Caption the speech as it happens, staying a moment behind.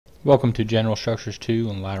Welcome to General Structures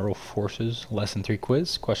 2 and Lateral Forces, Lesson 3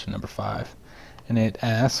 quiz, question number 5. And it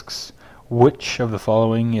asks, which of the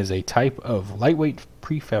following is a type of lightweight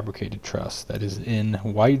prefabricated truss that is in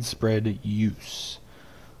widespread use?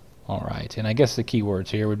 Alright, and I guess the key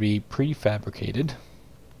words here would be prefabricated,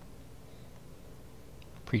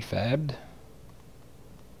 prefabbed,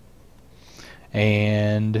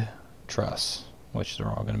 and truss, which they're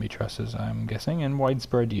all going to be trusses, I'm guessing, and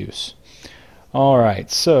widespread use. Alright,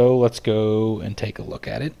 so let's go and take a look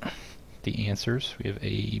at it. The answers, we have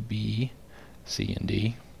A, B, C, and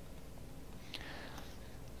D.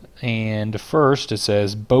 And first it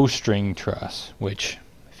says bowstring truss, which,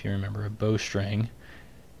 if you remember a bowstring,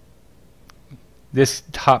 this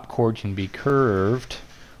top chord can be curved,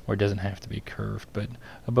 or it doesn't have to be curved, but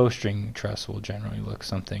a bowstring truss will generally look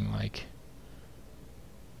something like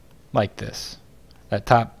this. That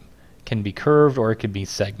top can be curved or it could be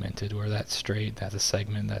segmented, where that's straight, that's a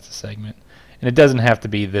segment, that's a segment. And it doesn't have to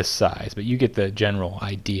be this size, but you get the general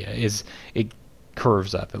idea. Is it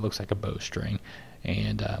curves up, it looks like a bowstring,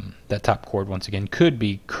 and that top chord once again could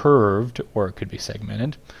be curved or it could be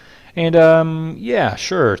segmented. And yeah,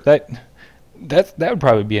 sure, that would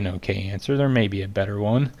probably be an okay answer. There may be a better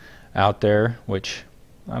one out there, which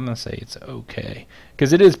I'm going to say it's okay,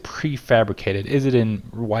 because it is prefabricated. Is it in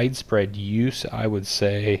widespread use? I would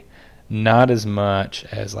say not as much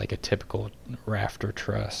as like a typical rafter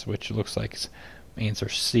truss, which looks like answer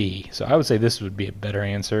C. So I would say this would be a better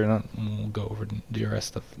answer, and we'll go over the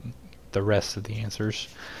rest of the answers.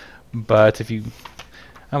 But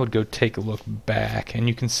I would go take a look back, and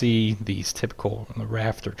you can see these typical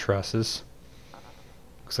rafter trusses.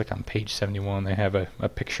 Looks like on page 71 they have a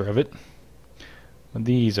picture of it. But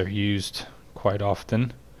these are used quite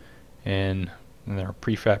often, and they're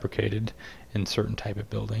prefabricated in certain type of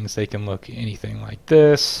buildings. They can look anything like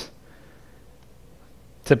this.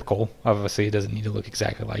 Typical, obviously it doesn't need to look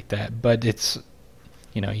exactly like that, but it's,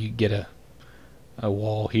 you get a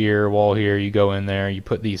wall here, you go in there, you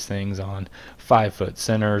put these things on 5-foot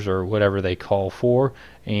centers or whatever they call for,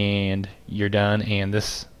 and you're done. And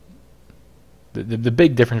this, the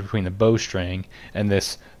big difference between the bowstring and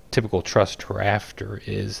this typical truss rafter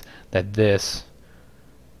is that this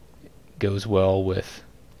goes well with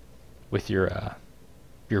your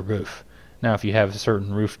roof. Now, if you have a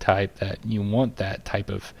certain roof type that you want that type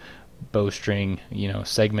of bowstring,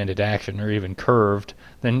 segmented action or even curved,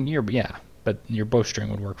 then but your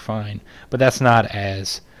bowstring would work fine. But that's not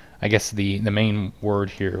as, I guess the main word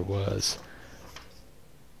here was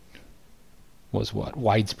what?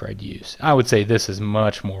 Widespread use. I would say this is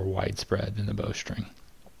much more widespread than the bowstring.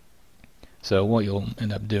 So what you'll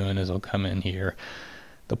end up doing is they'll come in here,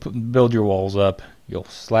 they'll build your walls up, you'll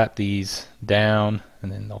slap these down,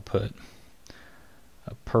 and then they'll put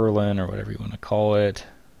a purlin or whatever you want to call it.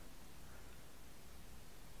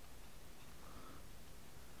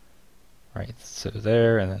 Right, so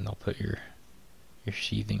there, and then they'll put your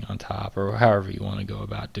sheathing on top, or however you want to go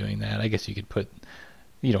about doing that. I guess you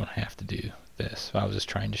don't have to do this. I was just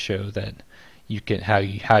trying to show that you can how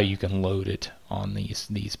you can load it on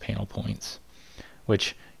these panel points,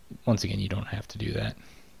 which once again you don't have to do that.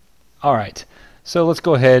 Alright, so let's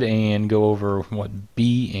go ahead and go over what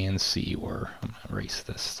B and C were. I'm going to erase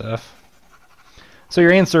this stuff. So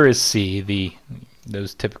your answer is C,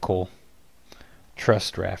 those typical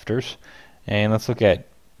truss rafters. And let's look at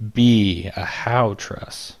B, a Howe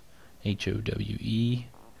truss, H-O-W-E,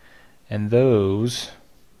 and those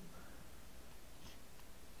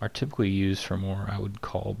are typically used for more, I would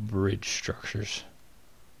call, bridge structures.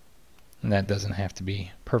 And that doesn't have to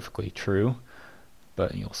be perfectly true,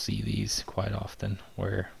 but you'll see these quite often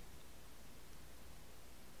where,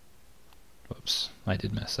 whoops, I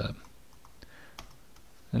did mess up.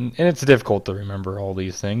 And it's difficult to remember all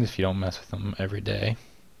these things if you don't mess with them every day.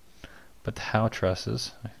 But the Howe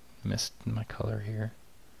trusses, I missed my color here.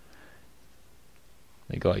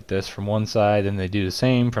 They go like this from one side, and they do the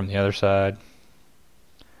same from the other side.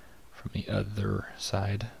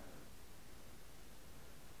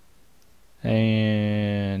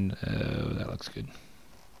 And that looks good,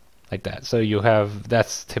 like that. So you'll have,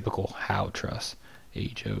 that's typical Howe truss,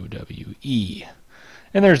 H-O-W-E.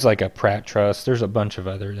 And there's like a Pratt truss. There's a bunch of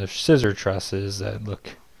there's scissor trusses that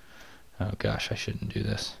look, oh gosh, I shouldn't do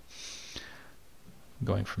this, I'm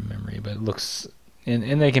going from memory, but it looks,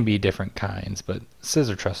 and they can be different kinds, but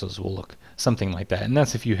scissor trusses will look something like that. And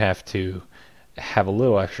that's if you have to have a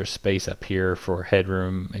little extra space up here for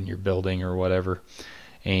headroom in your building or whatever,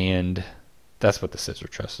 and that's what the scissor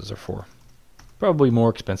trusses are for. Probably more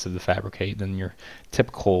expensive to fabricate than your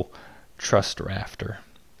typical trussed rafter.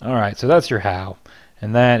 Alright, so that's your Howe,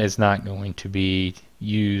 and that is not going to be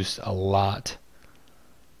used a lot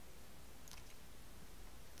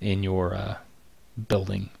in your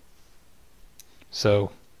building.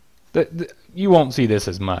 So you won't see this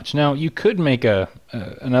as much. Now you could make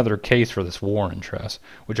another case for this Warren truss,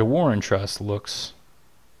 which a Warren truss looks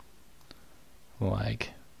like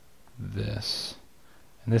this.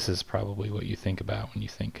 And this is probably what you think about when you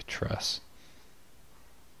think truss.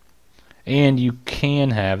 And you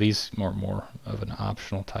can have these more of an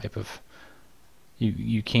optional type of,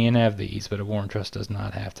 you can have these, but a Warren truss does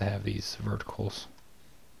not have to have these verticals.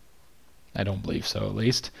 I don't believe so, at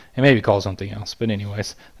least. It may be called something else, but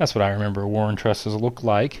anyways, that's what I remember Warren trusses look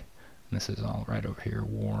like. And this is all right over here,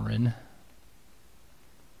 Warren.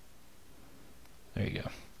 There you go.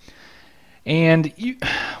 And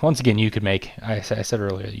once again, you could make, I said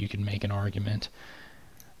earlier, you could make an argument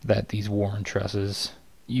that these Warren trusses,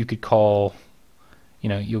 you could call,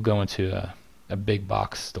 you'll go into a big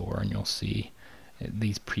box store and you'll see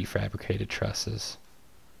these prefabricated trusses.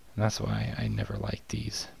 And that's why I never liked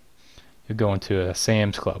these. You'll go into a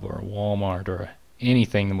Sam's Club or a Walmart or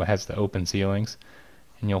anything that has the open ceilings,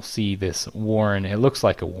 and you'll see this Warren. It looks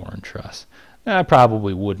like a Warren truss. Now, I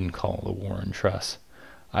probably wouldn't call it a Warren truss.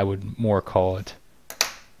 I would more call it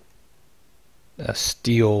a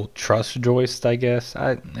steel truss joist, I guess.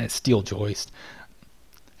 A steel joist.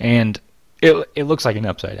 And it looks like an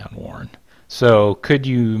upside down Warren. So could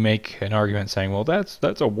you make an argument saying, well,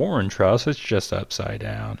 that's a Warren truss, it's just upside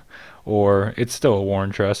down. Or it's still a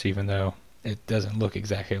Warren truss even though it doesn't look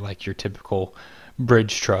exactly like your typical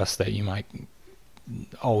bridge truss that you might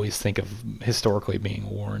always think of historically being a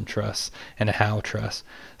Warren truss and a Howe truss.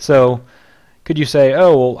 So could you say,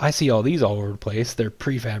 oh, well, I see all these all over the place, they're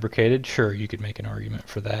prefabricated? Sure, you could make an argument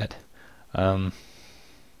for that. I'm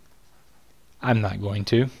not going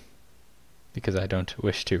to, because I don't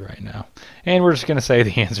wish to right now. And we're just going to say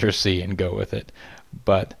the answer is C and go with it.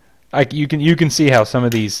 But you can see how some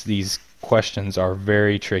of these questions are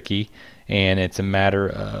very tricky, and it's a matter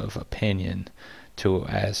of opinion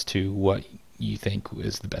as to what you think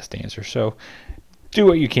is the best answer. So do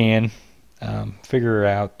what you can. Figure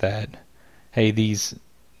out that, hey, these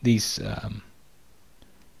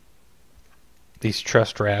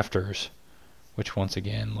truss rafters, which once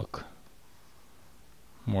again look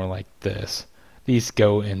more like this, these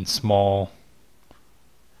go in small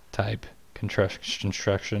type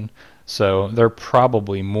construction, so they're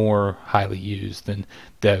probably more highly used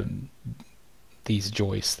than these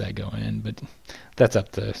joists that go in, but that's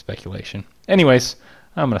up to speculation. Anyways,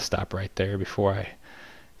 I'm going to stop right there before I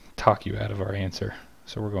talk you out of our answer.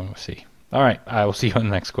 So we're going with C. All right, I will see you on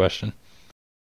the next question.